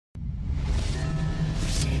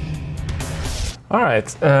All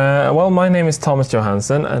right. Well, my name is Thomas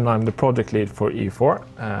Johansson, and I'm the project lead for EU4.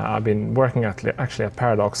 I've been working actually at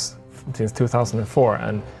Paradox since 2004,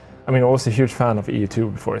 and I mean, I was a huge fan of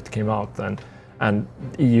EU2 before it came out, and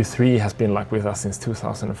EU3 has been like with us since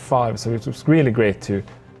 2005. So it was really great to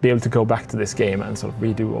be able to go back to this game and sort of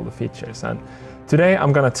redo all the features. And today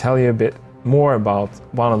I'm going to tell you a bit more about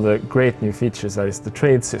one of the great new features, that is the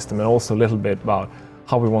trade system, and also a little bit about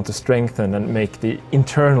how we want to strengthen and make the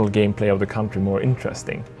internal gameplay of the country more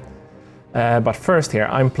interesting. But first here,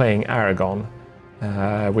 I'm playing Aragon,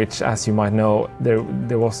 which, as you might know,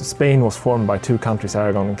 Spain was formed by two countries,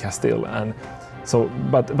 Aragon and Castile, and so.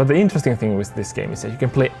 But the interesting thing with this game is that you can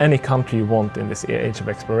play any country you want in this age of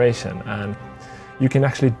exploration, and you can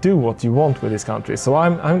actually do what you want with this country. So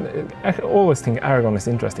I always think Aragon is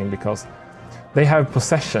interesting because they have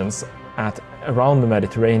possessions around the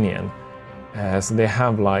Mediterranean. So they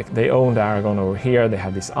owned Aragon over here, they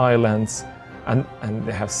have these islands, and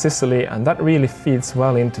they have Sicily, and that really feeds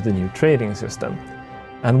well into the new trading system.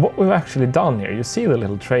 And what we've actually done here, you see the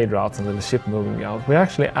little trade routes and little ship moving out, we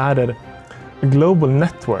actually added a global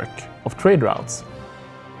network of trade routes.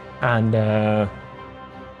 And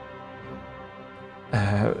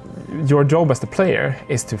your job as the player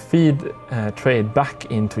is to feed trade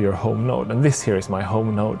back into your home node, and this here is my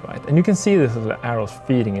home node, right? And you can see these little arrows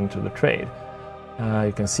feeding into the trade.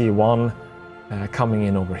 You can see one coming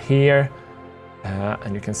in over here,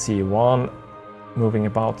 and you can see one moving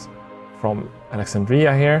about from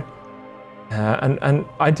Alexandria here. And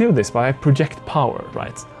I do this by I project power,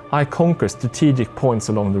 right? I conquer strategic points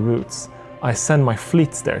along the routes. I send my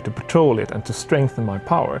fleets there to patrol it and to strengthen my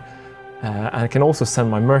power. And I can also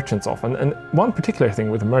send my merchants off. And one particular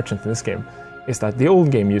thing with the merchants in this game is that the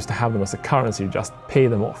old game used to have them as a currency, you just pay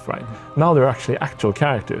them off, right? Now they're actually actual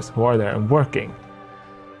characters who are there and working.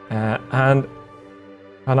 And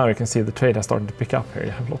now you can see the trade has started to pick up here.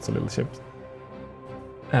 You have lots of little ships.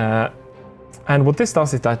 And what this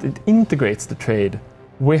does is that it integrates the trade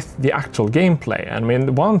with the actual gameplay. And I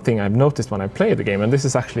mean, one thing I've noticed when I play the game, and this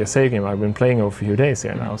is actually a save game I've been playing over a few days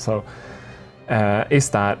here now, so is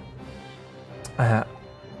that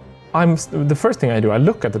the first thing I do, I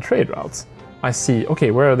look at the trade routes. I see,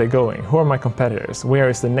 okay, where are they going? Who are my competitors? Where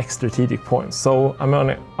is the next strategic point? So I'm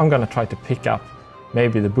gonna try to pick up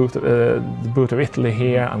maybe the boot of Italy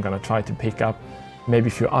here. I'm gonna try to pick up maybe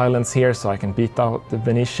a few islands here so I can beat out the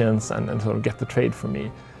Venetians and sort of get the trade for me.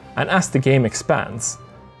 And as the game expands,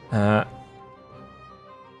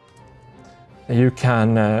 you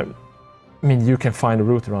can find a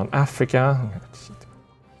route around Africa.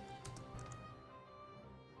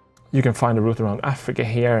 You can find a route around Africa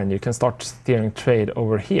here, and you can start steering trade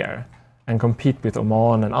over here and compete with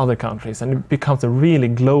Oman and other countries, and it becomes a really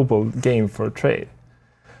global game for trade.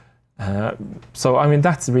 So I mean,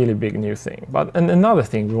 that's a really big new thing. And another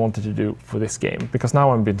thing we wanted to do for this game, because now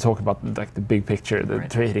I've been talking about like the big picture, the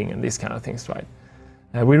trading and these kind of things, right?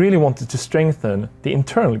 We really wanted to strengthen the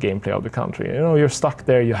internal gameplay of the country. You know, you're stuck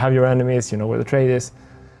there, you have your enemies, you know where the trade is,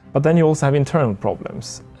 but then you also have internal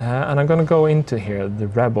problems. And I'm going to go into here the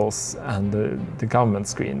rebels and the government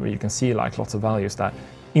screen, where you can see like lots of values that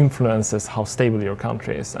influences how stable your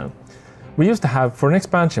country is. And we used to have, for an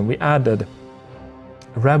expansion, we added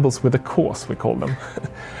rebels with a cause, we call them.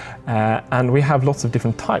 And we have lots of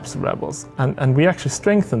different types of rebels. And we actually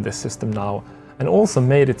strengthened this system now, and also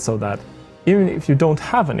made it so that even if you don't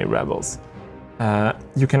have any rebels,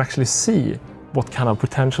 you can actually see what kind of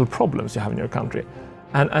potential problems you have in your country.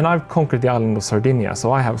 And I've conquered the island of Sardinia,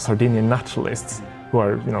 so I have Sardinian naturalists who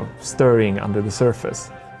are, you know, stirring under the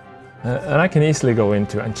surface. And I can easily go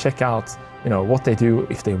into and check out, you know, what they do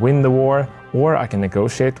if they win the war, or I can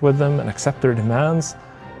negotiate with them and accept their demands,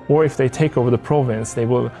 or if they take over the province, they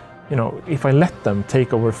will, you know, if I let them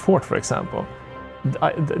take over a fort, for example,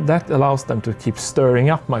 that allows them to keep stirring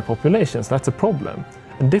up my populations. That's a problem.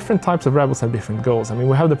 And different types of rebels have different goals. I mean,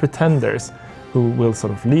 we have the pretenders, who will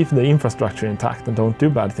sort of leave the infrastructure intact and don't do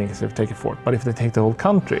bad things if they take a fort. But if they take the whole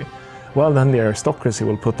country, well, then the aristocracy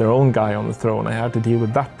will put their own guy on the throne. I have to deal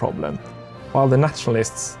with that problem. While the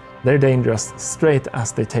nationalists, they're dangerous straight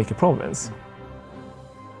as they take a province.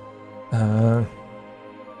 You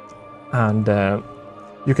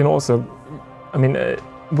can also, I mean,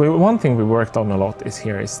 one thing we worked on a lot is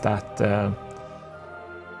that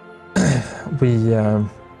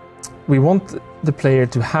we want the player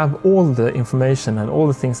to have all the information and all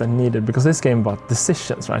the things that needed, because this game is about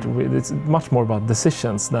decisions, right? It's much more about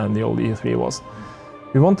decisions than the old EU3 was.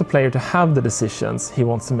 We want the player to have the decisions he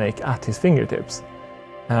wants to make at his fingertips.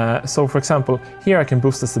 So for example, here I can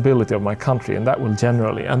boost the stability of my country, and that will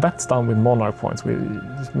generally, and that's done with monarch points.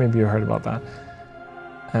 Maybe you heard about that.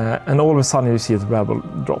 and all of a sudden you see the rebel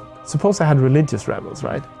drop. Suppose I had religious rebels,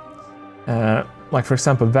 right? Like for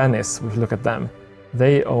example Venice, if you look at them,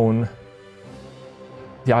 they own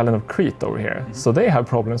the island of Crete over here. So they have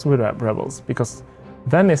problems with rebels because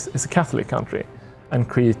Venice is a Catholic country and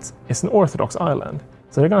Crete is an Orthodox island.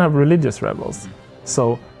 So they're gonna have religious rebels.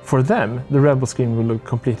 So for them, the rebel scheme will look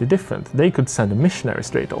completely different. They could send a missionary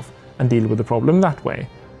straight off and deal with the problem that way.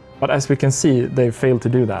 But as we can see, they've failed to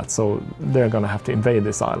do that, so they're gonna have to invade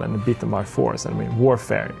this island and beat them by force. And I mean,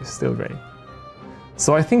 warfare is still great.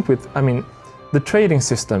 So I think the trading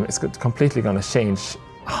system is completely gonna change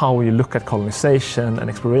how you look at colonization and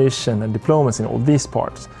exploration and diplomacy and all these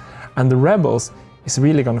parts. And the rebels is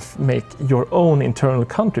really gonna make your own internal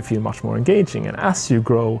country feel much more engaging. And as you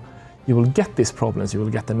grow, you will get these problems. You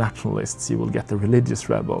will get the nationalists, you will get the religious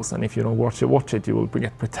rebels, and if you don't watch it, you will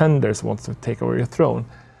get pretenders who want to take over your throne.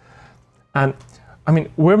 And I mean,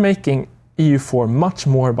 we're making EU4 much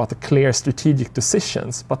more about the clear strategic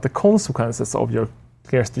decisions, but the consequences of your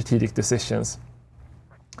clear strategic decisions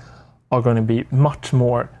are going to be much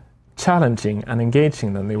more challenging and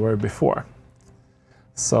engaging than they were before.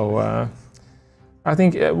 So I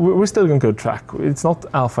think we're still on good track. It's not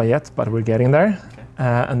alpha yet, but we're getting there.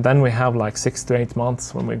 And then we have like 6 to 8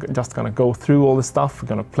 months when we're just going to go through all the stuff. We're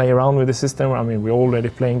going to play around with the system. I mean, we're already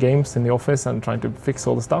playing games in the office and trying to fix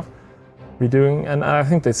all the stuff we're doing. And I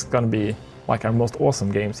think this is going to be like our most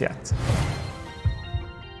awesome games yet.